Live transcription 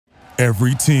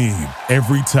Every team,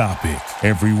 every topic,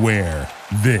 everywhere.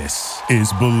 This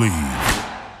is Believe.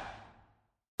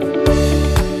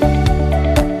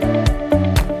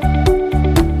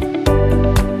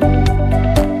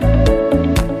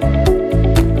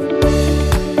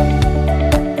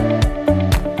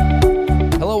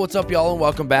 What's up, y'all, and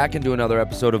welcome back into another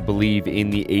episode of Believe in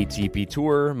the ATP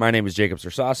Tour. My name is Jacob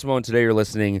Sersosimo, and today you're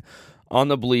listening on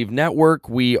the Believe Network.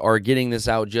 We are getting this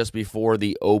out just before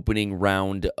the opening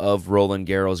round of Roland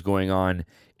Garros going on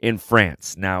in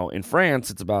France. Now, in France,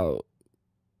 it's about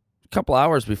a couple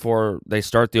hours before they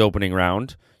start the opening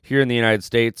round. Here in the United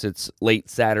States, it's late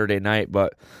Saturday night,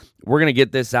 but we're going to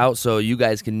get this out so you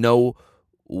guys can know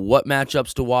what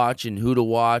matchups to watch and who to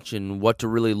watch and what to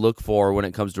really look for when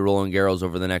it comes to Roland Garros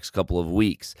over the next couple of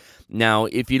weeks. Now,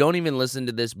 if you don't even listen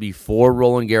to this before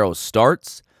Roland Garros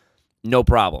starts, no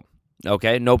problem.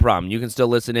 Okay, no problem. You can still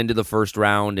listen into the first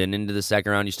round and into the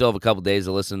second round. You still have a couple days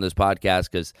to listen to this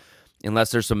podcast because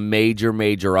unless there's some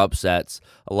major upsets,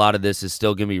 a lot of this is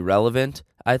still going to be relevant,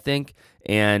 I think,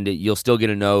 and you'll still get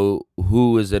to know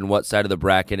who is in what side of the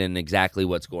bracket and exactly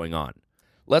what's going on.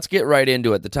 Let's get right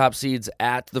into it. The top seeds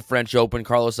at the French Open: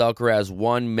 Carlos Alcaraz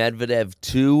 1, Medvedev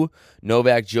 2,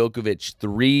 Novak Djokovic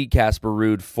 3, Casper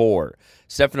Ruud 4,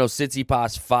 Stefanos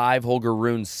Tsitsipas 5, Holger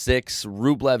Rune 6,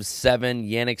 Rublev 7,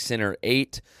 Jannik Sinner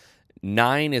 8,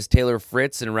 9 is Taylor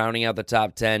Fritz, and rounding out the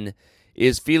top 10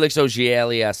 is Felix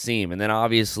Auger-Aliassime. And then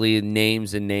obviously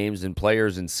names and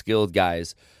players and skilled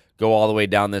guys go all the way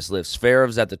down this list.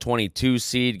 Zverev's at the 22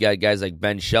 seed. Got guys like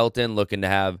Ben Shelton looking to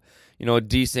have a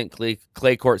decent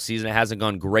clay court season. It hasn't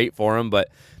gone great for him, but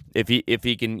if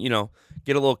he can,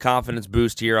 get a little confidence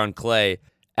boost here on clay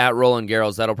at Roland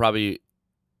Garros, that'll probably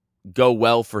go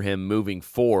well for him moving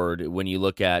forward when you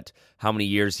look at how many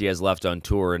years he has left on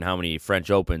tour and how many French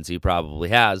Opens he probably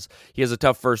has. He has a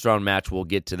tough first-round match. We'll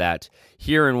get to that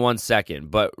here in 1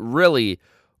 second. But really,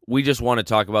 we just want to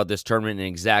talk about this tournament and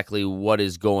exactly what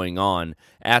is going on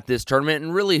at this tournament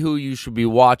and really who you should be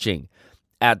watching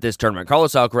at this tournament.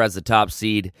 Carlos Alcaraz, the top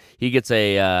seed. He gets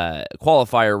a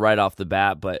qualifier right off the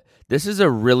bat, but this is a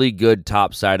really good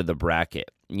top side of the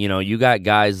bracket. You got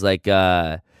guys like,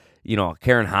 Karen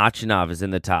Khachanov is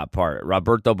in the top part.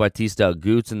 Roberto Bautista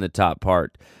Agut's in the top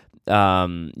part.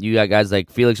 You got guys like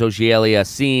Felix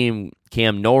Auger-Aliassime,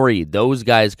 Cam Norrie. Those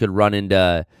guys could run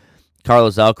into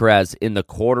Carlos Alcaraz in the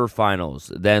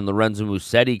quarterfinals. Then Lorenzo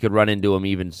Musetti could run into him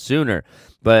even sooner.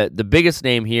 But the biggest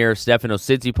name here, Stefanos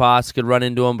Tsitsipas could run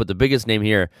into him, but the biggest name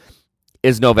here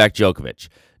is Novak Djokovic.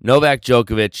 Novak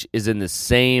Djokovic is in the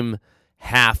same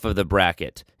half of the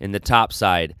bracket, in the top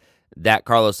side, that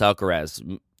Carlos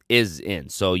Alcaraz is in.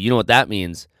 So you know what that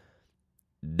means?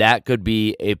 That could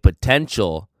be a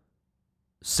potential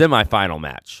semifinal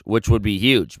match, which would be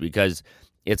huge because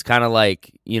it's kind of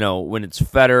like, when it's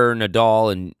Federer,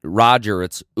 Nadal, and Roger,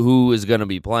 it's who is going to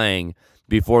be playing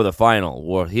before the final.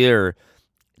 Well, here,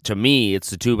 to me, it's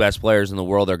the two best players in the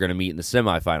world are going to meet in the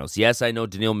semifinals. Yes, I know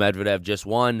Daniil Medvedev just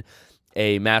won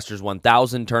a Masters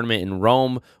 1000 tournament in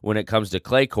Rome when it comes to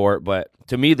clay court, but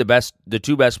to me, the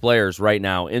two best players right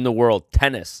now in the world,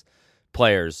 tennis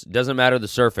players, doesn't matter the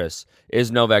surface,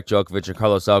 is Novak Djokovic and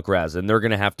Carlos Alcaraz, and they're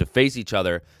going to have to face each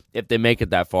other if they make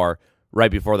it that far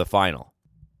right before the final.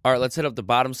 All right, let's hit up the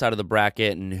bottom side of the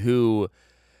bracket and who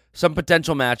some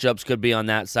potential matchups could be on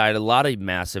that side. A lot of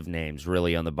massive names,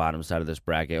 really, on the bottom side of this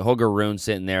bracket. Holger Rune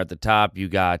sitting there at the top. You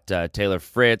got Taylor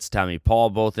Fritz, Tommy Paul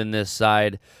both in this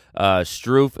side.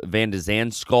 Struff, Van de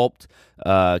Zandschulp,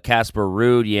 Casper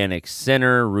Ruud, Jannik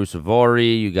Sinner,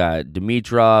 Ruusuvuori. You got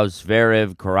Dimitrov,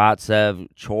 Zverev, Karatsev,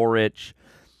 Coric,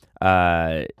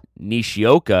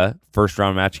 Nishioka.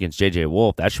 First-round match against J.J.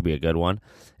 Wolf. That should be a good one.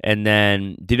 And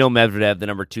then Daniil Medvedev, the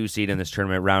number 2 seed in this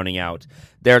tournament, rounding out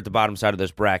there at the bottom side of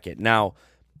this bracket. Now,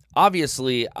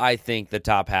 obviously, I think the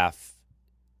top half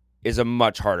is a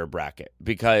much harder bracket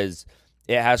because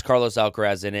it has Carlos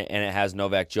Alcaraz in it and it has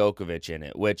Novak Djokovic in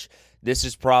it, which this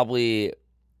is probably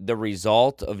the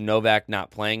result of Novak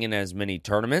not playing in as many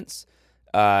tournaments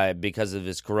because of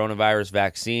his coronavirus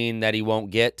vaccine that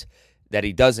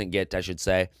he doesn't get, I should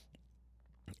say,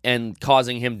 and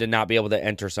causing him to not be able to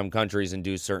enter some countries and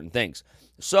do certain things.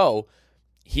 So,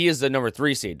 he is the number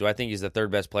 3 seed. Do I think he's the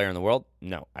third best player in the world?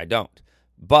 No, I don't.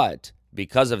 But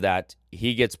because of that,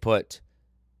 he gets put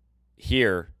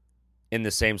here in the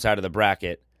same side of the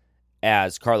bracket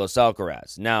as Carlos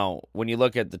Alcaraz. Now, when you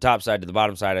look at the top side to the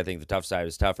bottom side, I think the tough side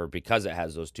is tougher because it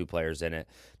has those two players in it.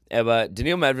 But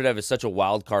Daniil Medvedev is such a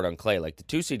wild card on clay. Like, the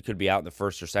 2 seed could be out in the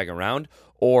first or second round,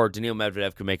 or Daniil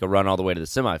Medvedev could make a run all the way to the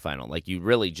semifinal. Like, you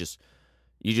really just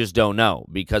don't know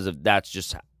because of that's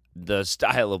just the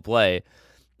style of play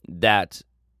that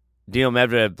Dino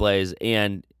Medvedev plays,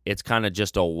 and it's kind of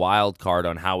just a wild card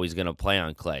on how he's going to play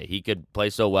on clay. He could play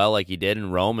so well like he did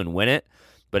in Rome and win it,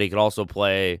 but he could also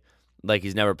play like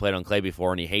he's never played on clay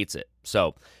before and he hates it. So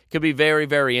it could be very,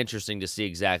 very interesting to see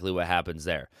exactly what happens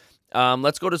there.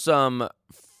 Let's go to some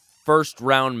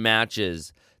first-round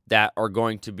matches that are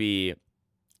going to be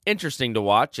interesting to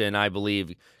watch, and I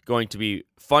believe going to be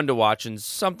fun to watch, and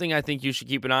something I think you should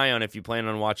keep an eye on if you plan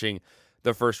on watching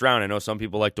the first round. I know some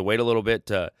people like to wait a little bit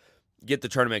to get the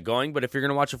tournament going, but if you're going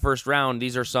to watch a first round,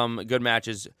 these are some good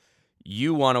matches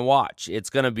you want to watch. It's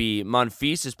going to be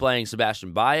Monfils is playing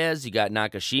Sebastian Baez. You got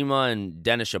Nakashima and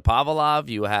Denis Shapovalov.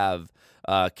 You have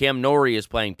Cam Norrie is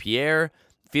playing Pierre.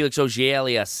 Felix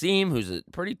Auger-Aliassime, who's a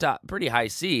pretty high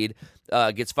seed,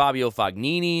 gets Fabio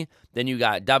Fognini. Then you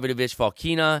got Davidovich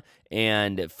Fokina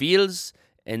and Fields.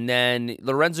 And then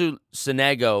Lorenzo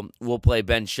Sonego will play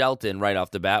Ben Shelton right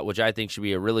off the bat, which I think should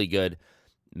be a really good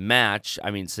match.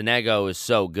 I mean, Sonego is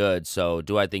so good, so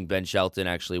do I think Ben Shelton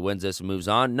actually wins this and moves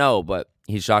on? No, but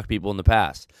he's shocked people in the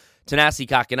past. Thanasi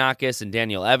Kokkinakis and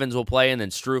Daniel Evans will play, and then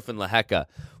Struff and Lehecka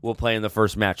will play in the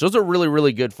first match. Those are really,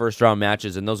 really good first-round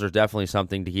matches, and those are definitely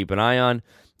something to keep an eye on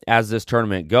as this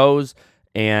tournament goes.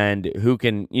 And who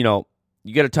can, you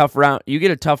get a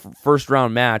tough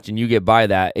first-round match, and you get by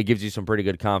that, it gives you some pretty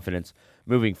good confidence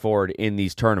moving forward in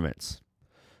these tournaments.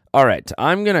 All right,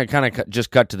 I'm going to kind of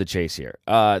just cut to the chase here.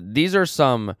 These are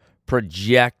some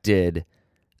projected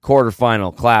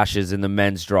quarterfinal clashes in the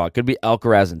men's draw. It could be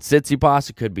Alcaraz and Tsitsipas.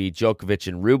 It could be Djokovic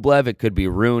and Rublev. It could be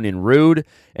Rune and Ruud.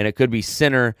 And it could be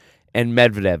Sinner and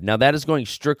Medvedev. Now, that is going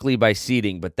strictly by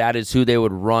seeding, but that is who they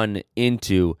would run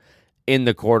into in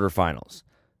the quarterfinals.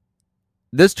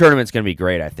 This tournament's going to be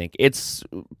great, I think. It's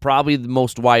probably the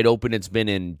most wide open it's been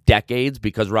in decades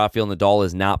because Rafael Nadal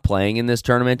is not playing in this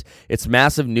tournament. It's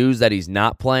massive news that he's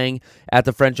not playing at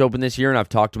the French Open this year, and I've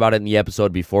talked about it in the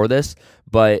episode before this,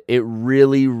 but it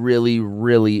really, really,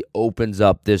 really opens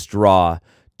up this draw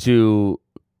to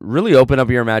really open up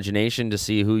your imagination to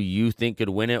see who you think could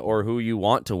win it or who you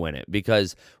want to win it,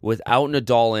 because without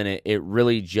Nadal in it, it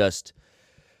really just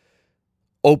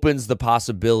opens the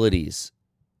possibilities.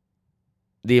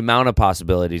 The amount of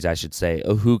possibilities, I should say,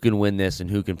 of who can win this and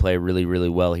who can play really, really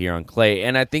well here on clay.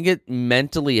 And I think it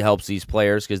mentally helps these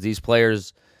players because these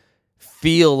players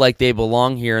feel like they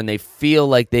belong here and they feel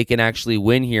like they can actually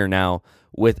win here now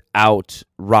without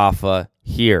Rafa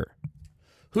here.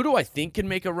 Who do I think can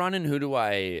make a run and who do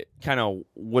I kind of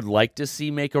would like to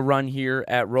see make a run here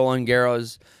at Roland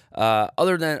Garros?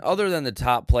 Other than the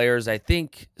top players, I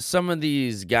think some of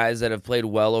these guys that have played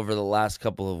well over the last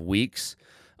couple of weeks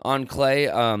on clay.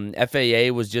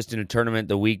 FAA was just in a tournament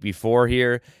the week before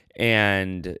here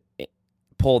and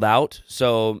pulled out.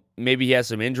 So maybe he has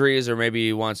some injuries or maybe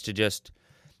he wants to just,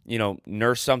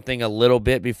 nurse something a little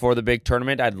bit before the big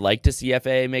tournament. I'd like to see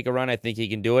FAA make a run. I think he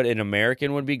can do it. An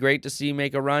American would be great to see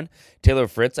make a run. Taylor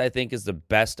Fritz, I think, is the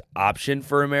best option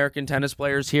for American tennis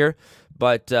players here.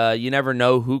 But you never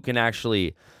know who can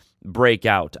actually break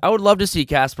out. I would love to see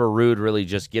Casper Ruud really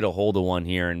just get a hold of one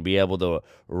here and be able to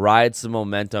ride some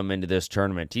momentum into this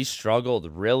tournament. He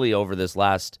struggled really over these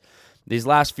last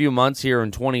few months here in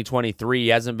 2023. He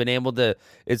hasn't been able to,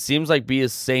 it seems like, be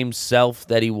his same self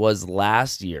that he was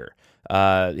last year.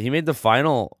 He made the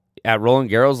final at Roland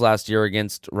Garros last year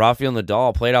against Rafael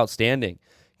Nadal, played outstanding.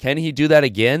 Can he do that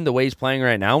again the way he's playing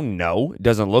right now? No, it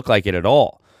doesn't look like it at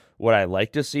all. Would I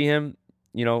like to see him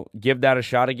give that a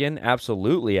shot again?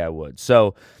 Absolutely, I would.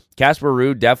 So Casper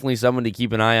Ruud, definitely someone to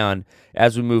keep an eye on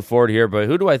as we move forward here. But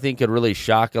who do I think could really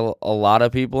shock a lot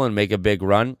of people and make a big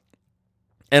run?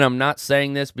 And I'm not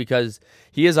saying this because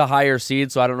he is a higher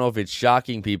seed, so I don't know if it's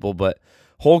shocking people, but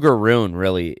Holger Rune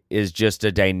really is just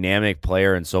a dynamic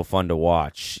player and so fun to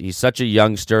watch. He's such a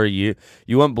youngster. You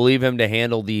wouldn't believe him to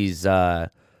handle these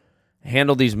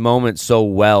moments so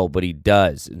well, but he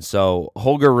does. And so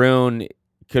Holger Rune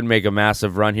could make a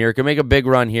massive run here, could make a big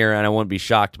run here, and I wouldn't be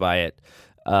shocked by it.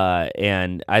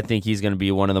 And I think he's going to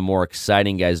be one of the more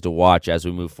exciting guys to watch as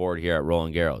we move forward here at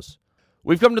Roland Garros.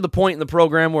 We've come to the point in the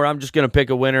program where I'm just going to pick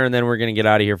a winner, and then we're going to get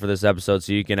out of here for this episode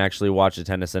so you can actually watch the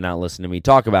tennis and not listen to me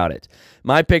talk about it.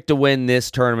 My pick to win this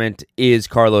tournament is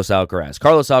Carlos Alcaraz.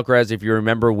 Carlos Alcaraz, if you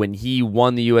remember, when he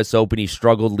won the U.S. Open, he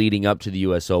struggled leading up to the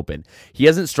U.S. Open. He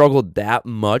hasn't struggled that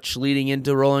much leading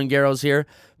into Roland Garros here,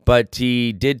 but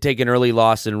he did take an early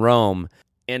loss in Rome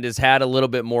and has had a little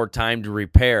bit more time to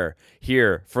repair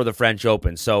here for the French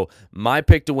Open. So my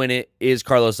pick to win it is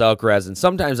Carlos Alcaraz, and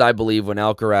sometimes I believe when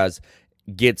Alcaraz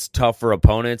gets tougher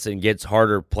opponents and gets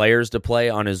harder players to play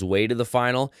on his way to the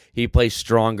final, he plays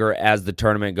stronger as the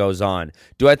tournament goes on.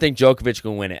 Do I think Djokovic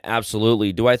can win it?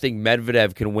 Absolutely. Do I think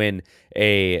Medvedev can win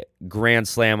a Grand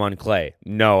Slam on clay?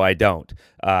 No, I don't.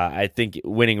 I think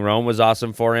winning Rome was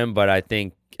awesome for him, but I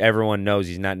think everyone knows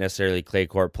he's not necessarily a clay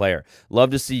court player.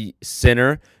 Love to see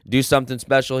Sinner do something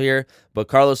special here, but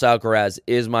Carlos Alcaraz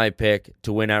is my pick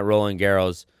to win at Roland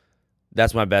Garros.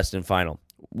 That's my best in final.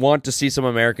 Want to see some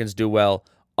Americans do well,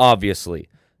 obviously.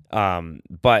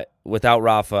 But without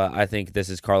Rafa, I think this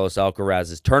is Carlos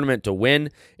Alcaraz's tournament to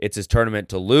win. It's his tournament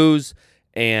to lose.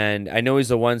 And I know he's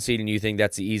the 1 seed and you think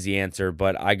that's the easy answer,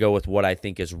 but I go with what I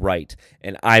think is right.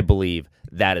 And I believe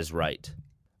that is right.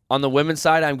 On the women's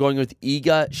side, I'm going with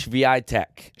Iga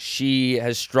Swiatek. She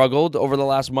has struggled over the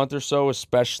last month or so,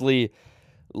 especially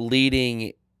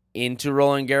leading into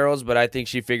Roland Garros, but I think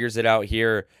she figures it out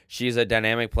here. She's a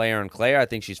dynamic player on clay. I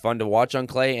think she's fun to watch on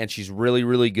clay, and she's really,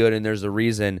 really good, and there's a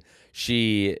reason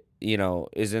she,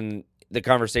 is in the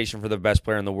conversation for the best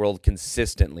player in the world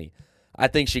consistently. I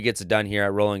think she gets it done here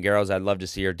at Roland Garros. I'd love to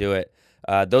see her do it.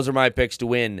 Those are my picks to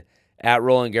win at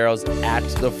Roland Garros at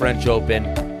the French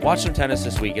Open. Watch some tennis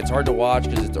this week. It's hard to watch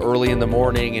because it's early in the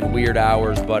morning and weird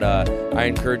hours, but I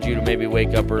encourage you to maybe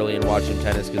wake up early and watch some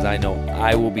tennis because I know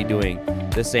I will be doing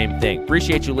the same thing.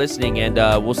 Appreciate you listening, and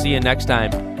we'll see you next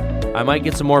time. I might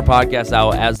get some more podcasts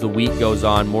out as the week goes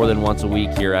on, more than once a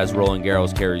week here as Roland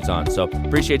Garros carries on. So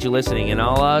appreciate you listening, and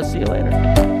I'll see you later.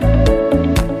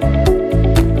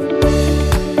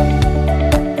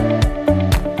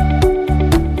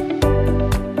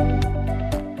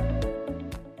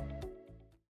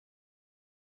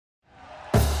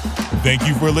 Thank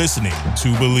you for listening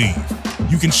to Believe.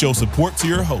 You can show support to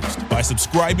your host by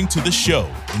subscribing to the show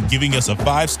and giving us a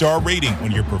 5-star rating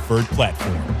on your preferred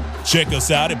platform. Check us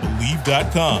out at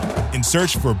Believe.com and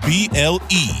search for BLEAV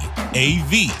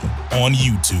on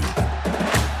YouTube.